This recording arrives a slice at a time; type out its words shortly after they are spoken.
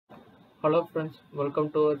Hello friends,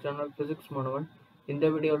 welcome to our channel Physics Maanavan. இந்த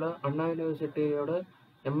வீடியோல அண்ணா யூனிவர்சிட்டியோட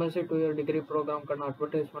MSc 2 year degree ப்ரோக்ராம்க்கான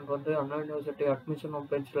advertisement வந்து அண்ணா university admission home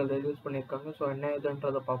பேஜில் release பண்ணியிருக்காங்க. So என்ன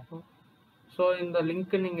ஏதுன்றதை பார்ப்போம். ஸோ இந்த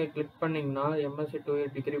லிங்க் நீங்கள் கிளிக் பண்ணிங்கன்னா MSc 2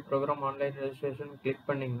 year degree program online registration click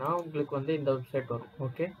பண்ணிங்கன்னா உங்களுக்கு வந்து இந்த வெப்சைட் வரும்.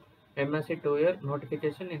 Okay, MSc 2 year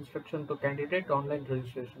notification instruction to candidate online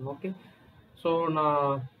registration. Okay, so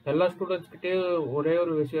நான் எல்லா ஸ்டூடெண்ட்ஸ்கிட்டே ஒரே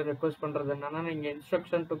ஒரு விஷயம் ரெக்வஸ்ட் பண்ணுறது என்னென்னா, நீங்கள்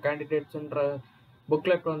இன்ஸ்ட்ரக்ஷன் டு கேண்டிடேட்ஸ்ன்ற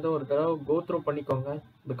புக்லெட் வந்து ஒரு தடவை கோ த்ரூ பண்ணிக்கோங்க.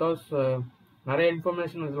 பிகாஸ் நிறைய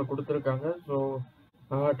இன்ஃபர்மேஷன் இதில் கொடுத்துருக்காங்க. So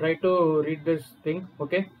try to read this thing.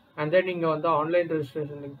 Okay, and then நீங்கள் வந்து ஆன்லைன்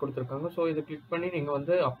ரெஜிஸ்ட்ரேஷன் லிங்க் கொடுத்துருக்காங்க. ஸோ இது கிளிக் பண்ணி நீங்கள்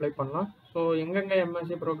வந்து அப்ளை பண்ணலாம். ஸோ எங்கெங்கே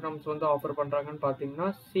MSc ப்ரோக்ராம்ஸ் வந்து ஆஃபர் பண்ணுறாங்கன்னு பார்த்தீங்கன்னா,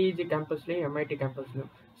 CEG கேம்பஸ்லேயும் MIT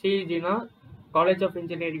கேம்பஸ்லையும். சிஇஜினா college of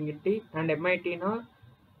engineering Itti and MITனா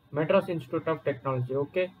Madras institute of technology.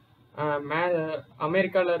 Okay,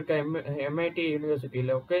 அமெரிக்காவில் இருக்க MIT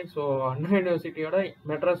யூனிவர்சிட்டியில். Okay, so Anna யூனிவர்சிட்டியோட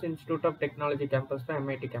Madras institute of technology campus தான்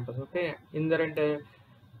MIT கேம்பஸ். ஓகே, இந்த ரெண்டு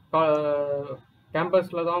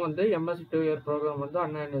கேம்பஸில் தான் வந்து MSc 2 year ப்ரோக்ராம் வந்து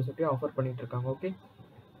அண்ணா யூனிவர்சிட்டி ஆஃபர் பண்ணிட்டு இருக்காங்க. ஓகே,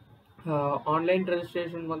 ஆன்லைன்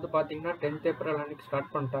ரெஜிஸ்ட்ரேஷன் வந்து பார்த்தீங்கன்னா 10th April அன்னைக்கு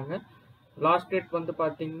ஸ்டார்ட் பண்ணிட்டாங்க. லாஸ்ட் டேட் வந்து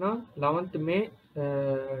பார்த்தீங்கன்னா 11th May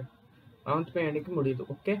அன்னைக்கு முடியுது.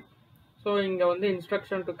 ஓகே, ஸோ இங்கே வந்து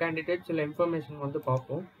இன்ஸ்ட்ரக்ஷன் டு கேண்டிடேட் சில இன்ஃபர்மேஷன் வந்து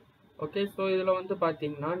பார்ப்போம். ஓகே, ஸோ இதில் வந்து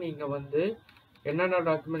பார்த்தீங்கன்னா நீங்கள் வந்து என்னென்ன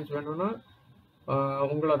டாக்குமெண்ட்ஸ் வேணும்னா,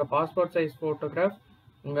 உங்களோட பாஸ்போர்ட் சைஸ் ஃபோட்டோகிராஃப்,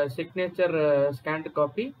 உங்கள் signature scanned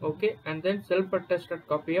copy. Okay, and then self attested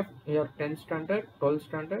copy of your 10th standard 12th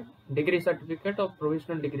standard degree certificate of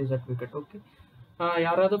provisional degree certificate. Okay,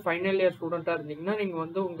 யாராவது ஃபைனல் இயர் ஸ்டூடெண்ட்டாக இருந்தீங்கன்னா நீங்கள்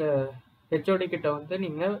வந்து உங்கள் ஹெச்ஓடி கிட்ட வந்து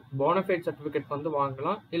நீங்கள் போனஃபைட் சர்டிஃபிகேட் வந்து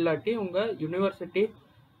வாங்கலாம். இல்லாட்டி உங்கள் university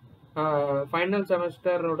final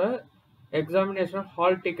செமஸ்டரோட examination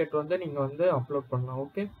hall ticket வந்து நீங்கள் வந்து அப்லோட் பண்ணலாம்.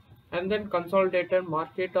 Okay, and then consolidated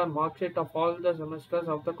mark sheet of all the semesters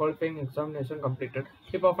of the qualifying examination completed.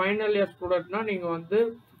 இப்போ ஃபைனல் இயர் ஸ்டூடெண்ட்னா நீங்கள் வந்து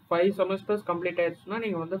 5 செமஸ்டர்ஸ் கம்ப்ளீட் ஆயிடுச்சுன்னா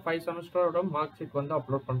நீங்கள் வந்து 5 செமஸ்டரோட மார்க் ஷீட் வந்து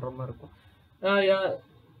அப்லோட் பண்ணுற மாதிரி இருக்கும்.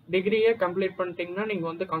 டிகிரியே கம்ப்ளீட் பண்ணிட்டீங்கன்னா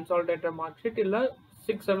நீங்கள் வந்து கன்சாலிடேட்டட் மார்க் ஷீட் இல்லை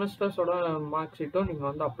 6 செமஸ்டர்ஸோட மார்க் ஷீட்டும்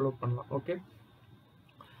நீங்கள் வந்து அப்லோட் பண்ணலாம். ஓகே,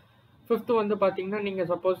 5th வந்து பார்த்தீங்கன்னா, நீங்கள்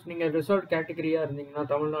சப்போஸ் நீங்கள் ரிசர்வ் கேட்டகரியாக இருந்தீங்கன்னா,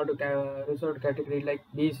 Tamil Nadu reserve category like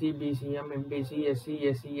PC, BCM, MBC, SC,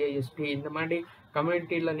 SCA, ST இந்த மாதிரி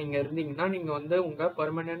கம்யூனிட்டியில் நீங்கள் இருந்தீங்கன்னா நீங்கள் வந்து உங்கள்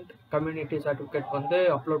பர்மனெண்ட் கம்யூனிட்டி சர்டிஃபிகேட் வந்து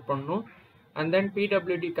அப்லோட் பண்ணணும். அண்ட் தென்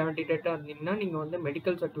பிடபிள்யூடி கேண்டிடேட்டாக இருந்தீங்கன்னா நீங்கள் வந்து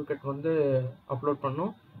மெடிக்கல் சர்டிஃபிகேட் வந்து அப்லோட்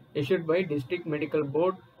பண்ணணும், issued by district medical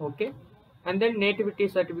board. Okay, and then nativity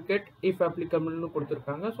certificate if அப்ளிகபிள்னு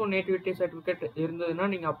கொடுத்துருக்காங்க. ஸோ நேட்டிவிட்டி சர்டிஃபிகேட் இருந்ததுன்னா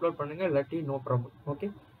நீங்கள் அப்லோட் பண்ணுங்கள், இல்லாட்டி no problem. Okay,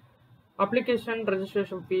 application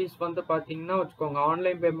registration fees வந்து பார்த்தீங்கன்னா வச்சுக்கோங்க,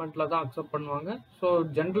 ஆன்லைன் பேமெண்ட்டில் தான் அக்செப்ட் பண்ணுவாங்க. ஸோ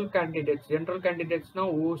ஜென்ரல்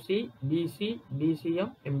கேண்டிடேட்ஸ்னால் ஓசி, பிசி,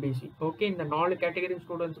 பிசிஎம், எம்பிசி. ஓகே, இந்த 4 கேட்டகரி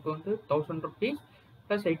ஸ்டூடெண்ட்ஸுக்கு வந்து 1000 rupees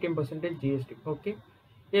plus 18% GST. Okay,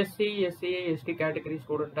 SC, SCA, ST category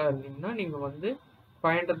ஸ்டூடெண்ட்டாக இருந்தீங்கன்னா நீங்கள் வந்து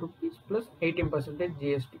 500 rupees plus 18%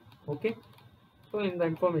 GST. Okay, so இந்த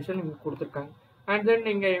இன்ஃபர்மேஷன் இங்கே கொடுத்துருக்காங்க. அண்ட் தென்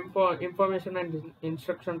நீங்கள் இன்ஃபர்மேஷன் அண்ட்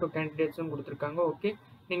இன்ஸ்ட்ரக்ஷன் டு கேண்டிடேட்ஸும் கொடுத்துருக்காங்க. ஓகே,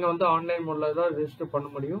 நீங்கள் வந்து ஆன்லைன் மோடில் தான் ரெஜிஸ்டர் பண்ண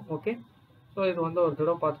முடியும். ஓகே, ஸோ இது வந்து ஒரு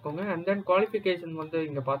தடவை பார்த்துக்கோங்க. அண்ட் தென் குவாலிஃபிகேஷன் வந்து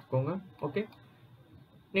இங்கே பார்த்துக்கோங்க. ஓகே,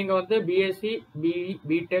 நீங்கள் வந்து பிஎஸ்சி,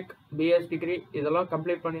 பிடெக், பிஎஸ் டிகிரி இதெல்லாம்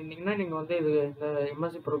கம்ப்ளீட் பண்ணியிருந்தீங்கன்னா நீங்கள் வந்து இந்த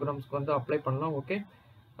MSc ப்ரோக்ராம்ஸ்க்கு வந்து அப்ளை பண்ணலாம். ஓகே,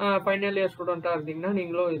 ஃபைனல் இயர் ஸ்டூடெண்ட்டாக இருந்தீங்கன்னா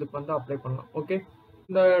நீங்களும் இதுக்கு வந்து அப்ளை பண்ணலாம். ஓகே,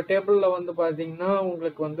 இந்த டேபிளில் வந்து பார்த்தீங்கன்னா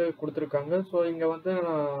உங்களுக்கு வந்து கொடுத்துருக்காங்க. ஸோ இங்கே வந்து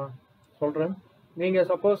நான் சொல்கிறேன், நீங்கள்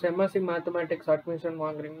சப்போஸ் MSc மேத்தமேட்டிக்ஸ் அட்மிஷன்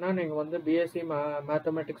வாங்குறீங்கன்னா நீங்கள் வந்து பிஎஸ்சி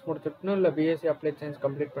மேத்தமேட்டிக்ஸ் முடிச்சிருக்கணும், இல்லை பிஎஸ்சி அப்ளைட் சயின்ஸ்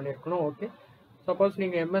கம்ப்ளீட் பண்ணியிருக்கணும். ஓகே, சப்போஸ்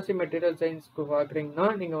நீங்கள் MSc மெட்டீரியல் சயின்ஸ்க்கு பார்க்குறீங்கன்னா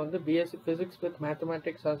நீங்கள் வந்து BSc physics with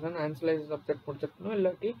mathematics as an ஆன்சலைஸ் subject முடிச்சிருக்கணும்,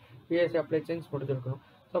 இல்லாட்டி பிஎஸ்சி அப்ளைட் சயின்ஸ் முடிச்சிருக்கணும்.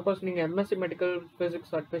 சப்போஸ் நீங்கள் MSc மெடிக்கல்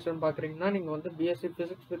ஃபிசிக்ஸ் அட்மிஷன் பார்க்குறீங்கன்னா நீங்கள் வந்து BSc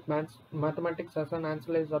physics with mathematics as an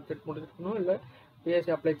ஆன்சலைஸ் subject முடிச்சிருக்கணும், இல்லை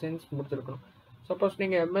பிஎஸ்சி அப்ளைட் சயின்ஸ் முடிச்சிருக்கணும். சப்போஸ்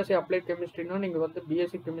நீங்கள் MSc அப்ளைட் கெமிஸ்ட்ரினா நீங்கள் வந்து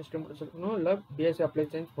பிஎஸ்சி கெமிஸ்ட்ரி முடிச்சிருக்கணும், இல்லை பிஎஸ்சி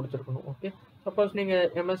அப்ளைட் சயின்ஸ் முடிச்சிருக்கணும். ஓகே, சப்போஸ் நீங்கள்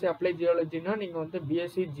MSc அப்ளைட் ஜியாலஜினா நீங்கள் வந்து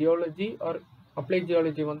BSc geology R applied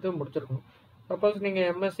geology வந்து முடிச்சிருக்கணும். சப்போஸ் நீங்கள்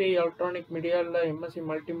MSc எலக்ட்ரானிக் மீடியா இல்லை MSc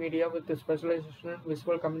multimedia with specialisation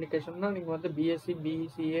visual கம்யூனிகேஷன்னா நீங்கள் வந்து BSc,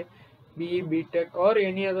 PCA, BE, BTech or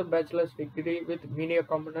any other bachelor's degree with media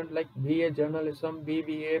component like BA journalism,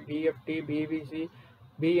 BBA, BFT, BVC,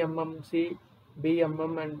 BMMC,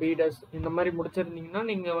 BMM and BDS இந்த மாதிரி முடிச்சிருந்தீங்கன்னா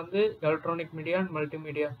நீங்கள் வந்து electronic media and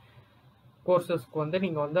multimedia கோர்சஸ்க்கு வந்து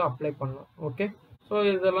நீங்கள் வந்து apply பண்ணலாம். ஓகே, ஸோ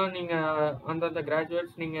இதெல்லாம் நீங்கள் அந்தந்த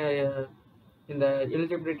கிராஜுவேட்ஸ் நீங்கள் இந்த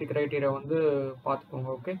எலிஜிபிலிட்டி க்ரைட்டீரியா வந்து பார்த்துக்கோங்க.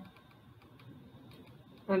 ஓகே,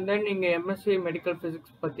 அண்ட் தென் இங்கே எம்எஸ்சி மெடிக்கல்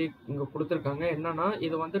ஃபிசிக்ஸ் பற்றி இங்கே கொடுத்துருக்காங்க. என்னன்னா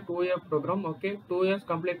இது வந்து 2 year programme. Okay, 2 years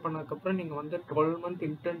complete பண்ணதுக்கப்புறம் நீங்கள் வந்து 12 மந்த்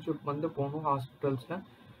இன்டர்ன்ஷிப் வந்து போகணும் ஹாஸ்பிட்டல்ஸில்.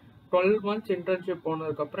 12 மந்த்ஸ் இன்டர்ன்ஷிப்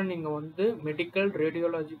போனதுக்கப்புறம் நீங்கள் வந்து medical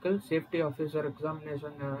radiological safety officer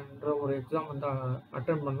examination என்ற ஒரு எக்ஸாம் வந்து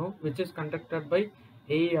அட்டன் பண்ணணும், which is conducted by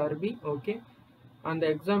ஏஇஆர்பி. Okay, அந்த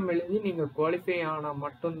எக்ஸாம் எழுதி நீங்கள் குவாலிஃபை ஆனால்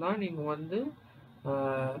மட்டும்தான் நீங்கள்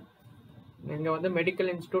வந்து மெடிக்கல்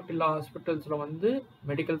இன்ஸ்டியூட் இல்லை ஹாஸ்பிட்டல்ஸில் வந்து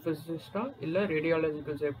மெடிக்கல் ஃபிசிசிஸ்டாக இல்லை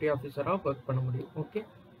ரேடியாலஜிக்கல் சேஃப்டி ஆஃபீஸராக ஒர்க் பண்ண முடியும். ஓகே,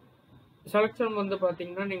 செலெக்ஷன் வந்து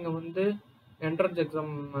பார்த்தீங்கன்னா நீங்கள் வந்து என்ட்ரன்ஸ்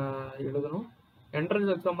எக்ஸாம் எழுதணும்.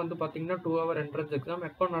 என்ட்ரன்ஸ் எக்ஸாம் வந்து பார்த்தீங்கன்னா 2 hour என்ட்ரன்ஸ் எக்ஸாம்.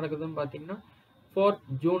 எப்போ நடக்குதுன்னு பார்த்தீங்கன்னா 4th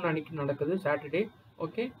June அன்னைக்கு நடக்குது, சாட்டர்டே.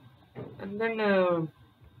 ஓகே, அண்ட் தென்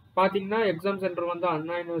பார்த்தீங்கன்னா எக்ஸாம் சென்டர் வந்து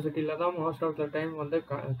அண்ணா யூனிவர்சிட்டியில் தான் மோஸ்ட் ஆஃப் த டைம் வந்து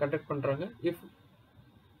கண்டக்ட் பண்ணுறாங்க. If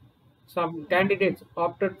some candidates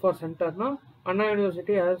opted for center na Anna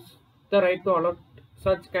University has the right to allot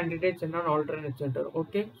such candidates in an alternate center.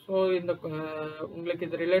 Okay, so in the உங்களுக்கு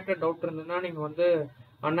இது related doubt இருந்ததுன்னா நீங்கள் வந்து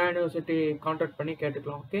அண்ணா university contact பண்ணி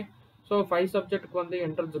கேட்டுக்கலாம். Okay, so 5 சப்ஜெக்ட்டுக்கு வந்து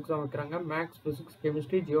என்ட்ரன்ஸ் எக்ஸாம் வைக்கிறாங்க, maths, physics,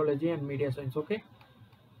 chemistry, geology and media science. Okay,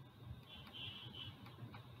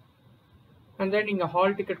 and then இங்கே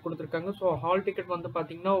ஹால் டிக்கெட் கொடுத்துருக்காங்க. ஸோ ஹால் டிக்கெட் வந்து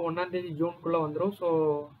பார்த்தீங்கன்னா 1ஆம் தேதி ஜூனுக்குள்ளே வந்துடும். ஸோ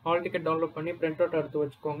ஹால் டிக்கெட் டவுன்லோட் பண்ணி பிரிண்ட் அவுட் எடுத்து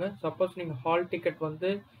வச்சுக்கோங்க. சப்போஸ் நீங்கள் ஹால் டிக்கெட் வந்து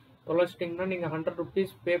தொலைச்சிட்டிங்கன்னா நீங்கள் 100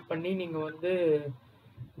 rupees பே பண்ணி நீங்கள் வந்து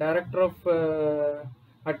டைரக்டர் ஆஃப்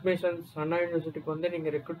அட்மிஷன்ஸ் அண்ணா யூனிவர்சிட்டிக்கு வந்து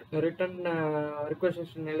நீங்கள் ரிட்டன்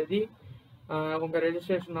ரிக்வெஸ்டேஷன் எழுதி உங்கள்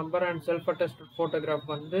registration number and self attested photograph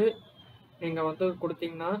வந்து நீங்கள் வந்து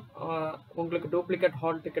கொடுத்தீங்கன்னா உங்களுக்கு டூப்ளிகேட்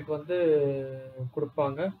ஹால் டிக்கெட் வந்து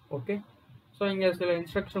கொடுப்பாங்க. ஓகே, ஸோ இங்கே சில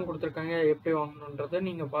இன்ஸ்ட்ரக்ஷன் கொடுத்துருக்காங்க எப்படி வாங்கணுன்றதை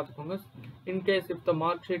நீங்கள் பார்த்துக்கோங்க. In case if the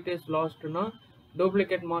mark sheet is லாஸ்ட்னா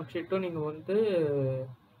duplicate mark ஷீட்டும் நீங்கள் வந்து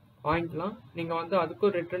வாங்கிக்கலாம். நீங்கள் வந்து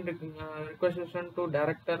அதுக்கும் ரிட்டன் ரிக்வெஸ்டேஷன் டு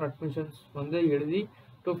டைரக்டர் அட்மிஷன்ஸ் வந்து எழுதி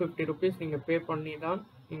 250 rupees நீங்கள் பே பண்ணி தான்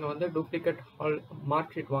நீங்கள் வந்து டூப்ளிகேட்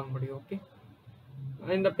மார்க் ஷீட் வாங்க முடியும். ஓகே,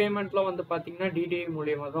 இந்த பேமெண்ட்லாம் வந்து பார்த்தீங்கன்னா டிடிஐ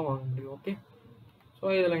மூலியமாக தான் வாங்க முடியும். ஓகே, ஸோ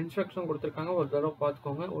இதில் இன்ஸ்ட்ரக்ஷன் கொடுத்துருக்காங்க, ஒரு தடவை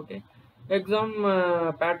பார்த்துக்கோங்க. ஓகே, எக்ஸாம்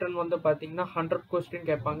பேட்டர்ன் வந்து பார்த்தீங்கன்னா 100 கொஸ்டின்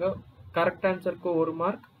கேட்பாங்க. கரெக்ட் ஆன்சருக்கு 1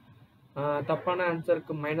 மார்க், தப்பான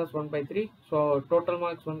ஆன்சருக்கு -1/3. ஸோ டோட்டல்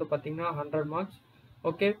மார்க்ஸ் வந்து பார்த்தீங்கன்னா 100 மார்க்ஸ்.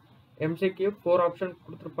 ஓகே, எம்சிக்யூ 4 ஆப்ஷன்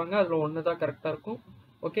கொடுத்துருப்பாங்க, அதில் 1 தான் கரெக்டாக இருக்கும்.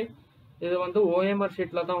 ஓகே, இது வந்து ஓஎம்ஆர்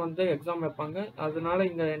ஷீட்டில் தான் வந்து எக்ஸாம் வைப்பாங்க. அதனால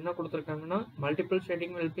இங்கே என்ன கொடுத்துருக்காங்கன்னா multiple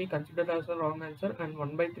shading will be considered as a wrong answer and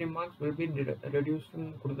 1/3 marks will be ரெடியூஸ்ட்னு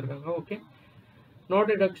கொடுத்துருக்காங்க. Okay, no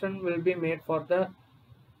deduction will be made for the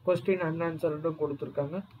question அன்ஆன்சர்டும்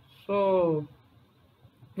கொடுத்துருக்காங்க. ஸோ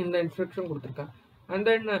இந்த இன்ஸ்ட்ரக்ஷன் கொடுத்துருக்காங்க. அண்ட்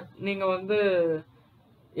தென் நீங்கள் வந்து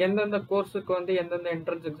எந்தெந்த கோர்ஸுக்கு வந்து எந்தெந்த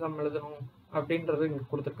என்ட்ரன்ஸ் எக்ஸாம் எழுதணும் அப்படின்றது இங்கே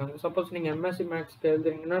கொடுத்துருக்காங்க. சப்போஸ் நீங்கள் எம்எஸ்சி மேக்ஸ்க்கு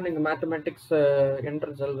எழுதுறீங்கன்னா நீங்கள் மேத்தமெட்டிக்ஸ்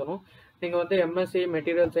என்ட்ரன்ஸ் எழுதணும். நீங்கள் வந்து MSc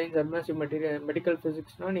material science, MSc medical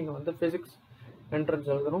ஃபிசிக்ஸ்னால் நீங்கள் வந்து ஃபிசிக்ஸ் என்ட்ரன்ஸ்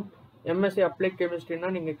எழுதணும். எம்எஸ்சி அப்ளைட் கெமிஸ்ட்ரினா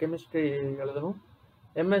நீங்கள் கெமிஸ்ட்ரி எழுதணும்.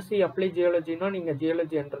 எம்எஸ்சி அப்ளை ஜியாலஜினா நீங்கள்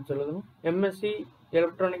ஜியாலஜி என்ட்ரன்ஸ் எழுதணும். எம்எஸ்சி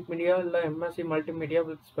எலக்ட்ரானிக் மீடியா இல்லை MSc multimedia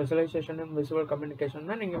with specialisation in visual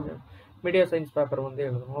கம்யூனிகேஷன்னா நீங்கள் மீடியா சயின்ஸ் பேப்பர் வந்து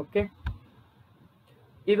எழுதணும். ஓகே,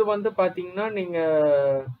 இது வந்து பார்த்தீங்கன்னா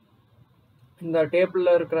நீங்கள் இந்த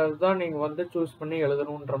டேபிளில் இருக்கிறது தான் நீங்கள் வந்து சூஸ் பண்ணி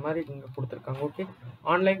எழுதணுன்ற மாதிரி இங்கே கொடுத்துருக்காங்க. ஓகே,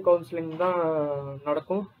 ஆன்லைன் கவுன்சிலிங் தான்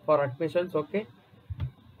நடக்கும் for admissions. Okay,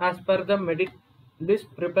 as per the this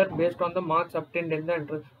prepare based on the marks obtained in the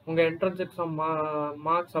entrance. உங்கள் என்ட்ரன்ஸ் எக்ஸாம்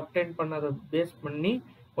மார்க்ஸ் அப்டைன் பண்ணதை பேஸ் பண்ணி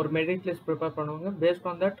ஒரு மெரிட் லிஸ்ட் ப்ரிப்பேர் பண்ணுவாங்க. Based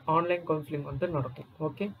on that online counselling வந்து நடக்கும்.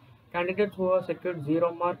 Okay, candidates who have secured 0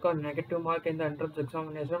 mark or negative mark in the entrance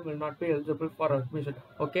examination will not be eligible for admission.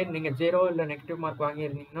 Okay, நீங்கள் 0 இல்லை negative mark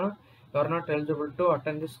வாங்கியிருந்தீங்கன்னா you are not eligible to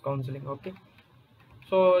attend this counseling. Okay,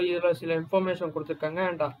 so இதில் சில information கொடுத்துருக்காங்க.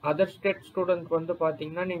 And other state student வந்து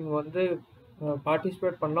பார்த்தீங்கன்னா நீங்கள் வந்து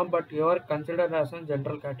participate பண்ணலாம், but you are considered as an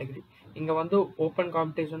general category. இங்கே வந்து ஓப்பன்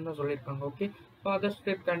காம்படிஷன் தான் சொல்லியிருக்காங்க. Okay, so other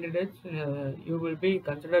state candidates you will be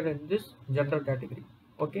considered in this general category.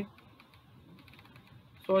 Okay,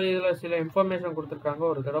 so இதில் சில இன்ஃபர்மேஷன் கொடுத்துருக்காங்க,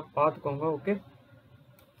 ஒரு தடவை பார்த்துக்கோங்க. ஓகே,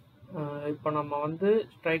 இப்போ நம்ம வந்து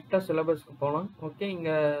ஸ்ட்ரைட்டாக சிலபஸ்க்கு போகலாம். ஓகே,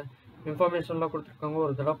 இங்கே இன்ஃபர்மேஷன்லாம் கொடுத்துருக்காங்க,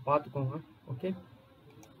 ஒரு தடவை பார்த்துக்கோங்க. ஓகே,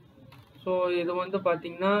 ஸோ இது வந்து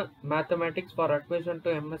பார்த்தீங்கன்னா mathematics for admission to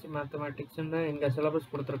MSc மேத்தமேட்டிக்ஸ்ன்னு இங்கே சிலபஸ்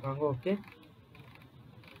கொடுத்துருக்காங்க. ஓகே,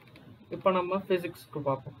 இப்போ நம்ம ஃபிசிக்ஸ்க்கு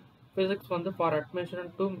பார்ப்போம். ஃபிசிக்ஸ் வந்து for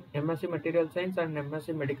admission to MSc material science and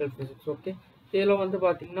MSc medical physics. Okay, இதில் வந்து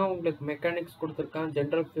பார்த்தீங்கன்னா உங்களுக்கு மெக்கானிக்ஸ் கொடுத்துருக்காங்க,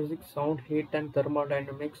 general physics, sound, heat and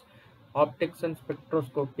thermodynamics, optics and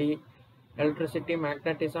spectroscopy, electricity,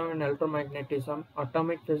 magnetism and எலக்ட்ரோமேக்னட்டிசம்,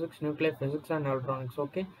 atomic physics, nuclear physics and electronics.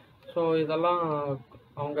 Okay, so இதெல்லாம்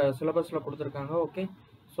அவங்க சிலபஸில் கொடுத்துருக்காங்க. Okay,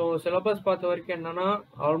 so syllabus பார்த்த வரைக்கும் என்னன்னா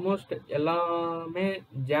ஆல்மோஸ்ட் எல்லாமே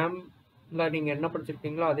ஜாம்ல நீங்கள் என்ன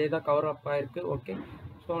படிச்சிருக்கீங்களோ அதே தான் கவர் அப் ஆயிருக்கு. ஓகே,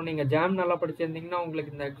 ஸோ நீங்கள் ஜாம் நல்லா படிச்சிருந்தீங்கன்னா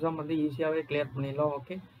உங்களுக்கு இந்த எக்ஸாம் வந்து ஈஸியாகவே கிளியர் பண்ணிடலாம்.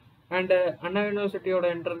 ஓகே, அண்டு அண்ணா யூனிவர்சிட்டியோட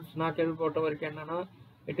என்ட்ரன்ஸ் நான் கேள்விப்பட்ட வரைக்கும் என்னன்னா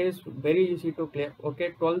it is very easy to clear. Okay,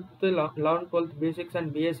 12th 11th 12th basics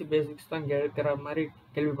and BSc basics தான் கேட்குற மாதிரி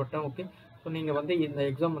கேள்விப்பட்டேன். ஓகே, ஸோ நீங்கள் வந்து இந்த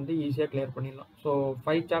எக்ஸாம் வந்து ஈஸியாக கிளியர் பண்ணிடலாம். So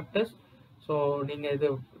 5 chapters. ஸோ நீங்கள் இது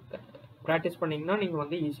ப்ராக்டிஸ் பண்ணிங்கன்னா நீங்கள்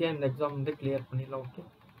வந்து ஈஸியாக இந்த எக்ஸாம் வந்து கிளியர் பண்ணிடலாம். ஓகே,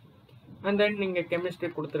 அண்ட் தென் நீங்கள் கெமிஸ்ட்ரி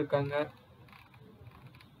கொடுத்துருக்காங்க,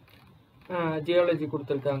 ஜியாலஜி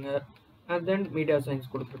கொடுத்துருக்காங்க, அண்ட் தென் மீடியா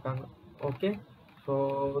சயின்ஸ் கொடுத்துருக்காங்க. Okay, so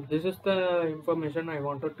this is the information I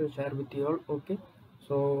wanted to share with you all. Okay,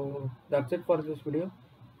 so that's it for this video.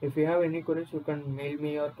 If you have any queries you can mail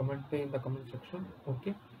me or comment me in the comment section.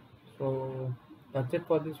 Okay, so that's it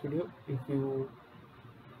for this video. If you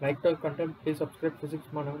like the content, please subscribe Physics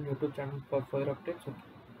Maanavan YouTube channel for further updates. Okay,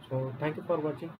 so thank you for watching.